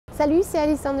Salut, c'est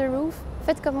Alice on the Roof.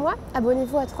 Faites comme moi,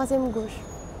 abonnez-vous à Troisième Gauche.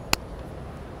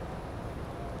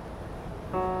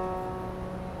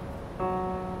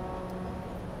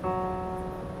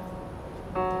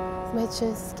 My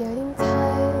chest getting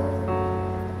tired,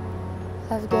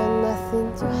 I've got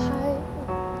nothing to hide.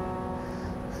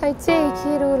 I take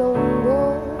it all on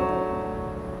board,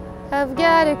 I've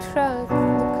got a crack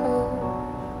in the code.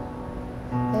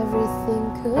 Everything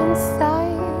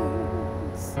coincides,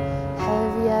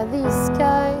 heavy are these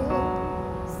skies.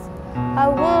 I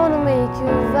wanna make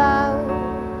a vow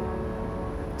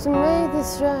to make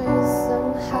this right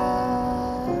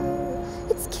somehow.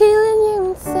 It's killing you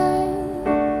inside,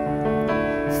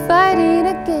 fighting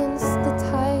against the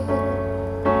tide.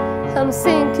 I'm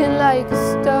sinking like a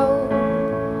stone,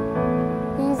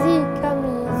 easy come,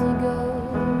 easy go.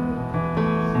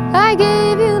 I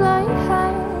gave you like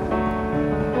high,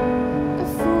 a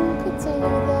fool could tell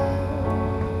you that.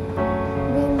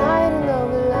 Been hiding all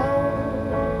alone,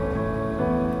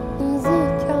 easy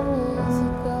come, easy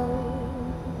go.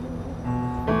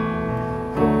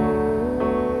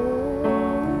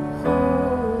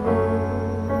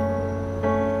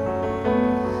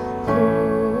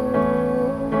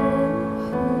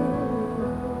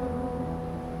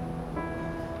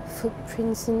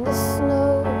 Footprints in the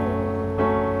snow,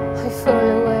 I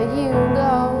follow where you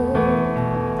go.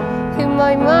 In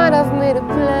my mind I've made a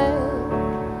plan,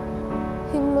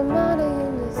 in my mind I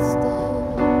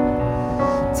understand.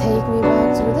 Take me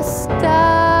back to the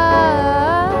start,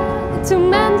 to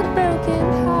mend a broken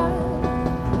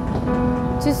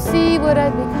heart, to see what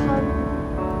I've become,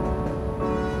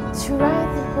 to right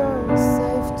the wrongs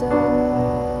I've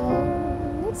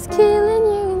done. It's killing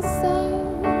you inside,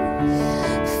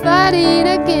 fighting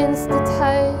against the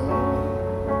tide.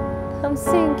 I'm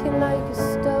sinking like a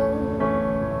stone,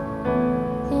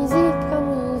 easy come,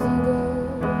 easy go.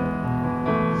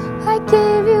 I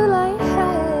gave you like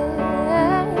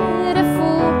high, a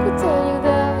fool could tell you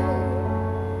that.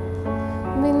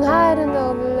 Been hiding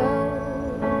all below,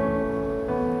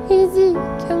 easy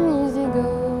come, easy go.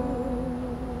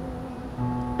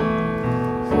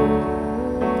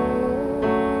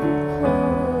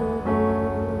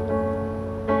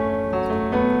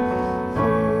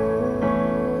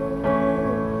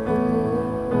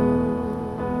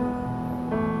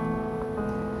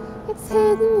 It's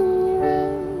hidden in your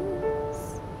eyes,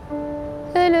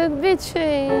 a look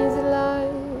betrays a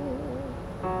lie.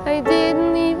 I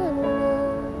didn't even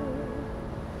know,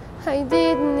 I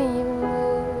didn't even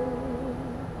know.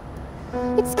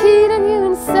 It's killing you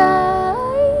inside,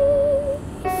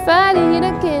 fighting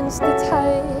against the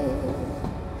tide.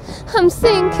 I'm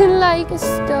sinking like a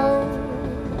stone,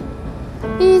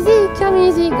 easy come,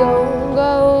 easy go,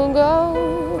 go, go.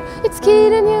 It's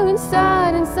killing you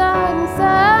inside, inside,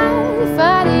 inside,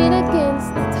 fighting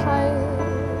against the tide.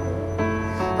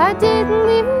 I didn't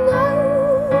even know,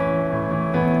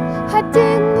 I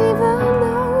didn't even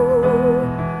know.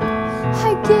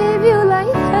 I gave you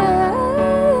like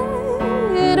hell,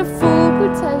 a fool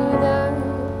could tell you that.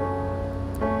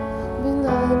 Been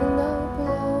hiding out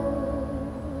below,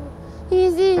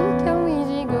 easy come,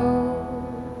 easy go.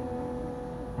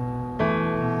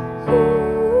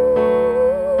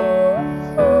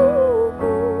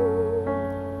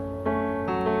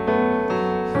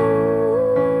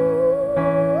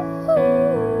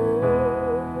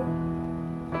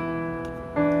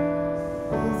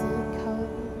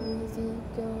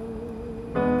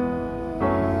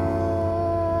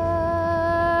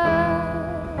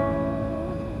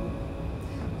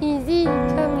 Easy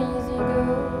come, easy go.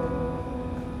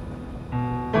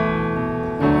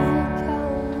 Easy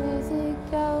come, easy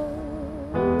go.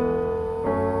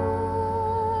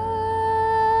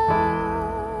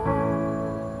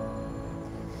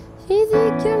 Easy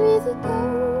come, easy go.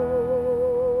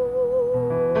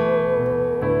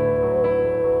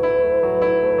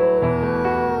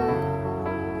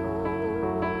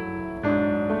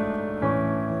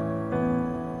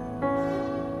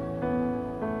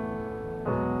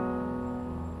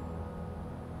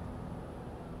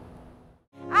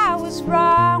 I was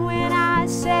wrong when I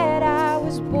said I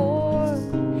was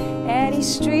born. Any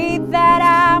street that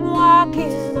I'm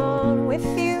walking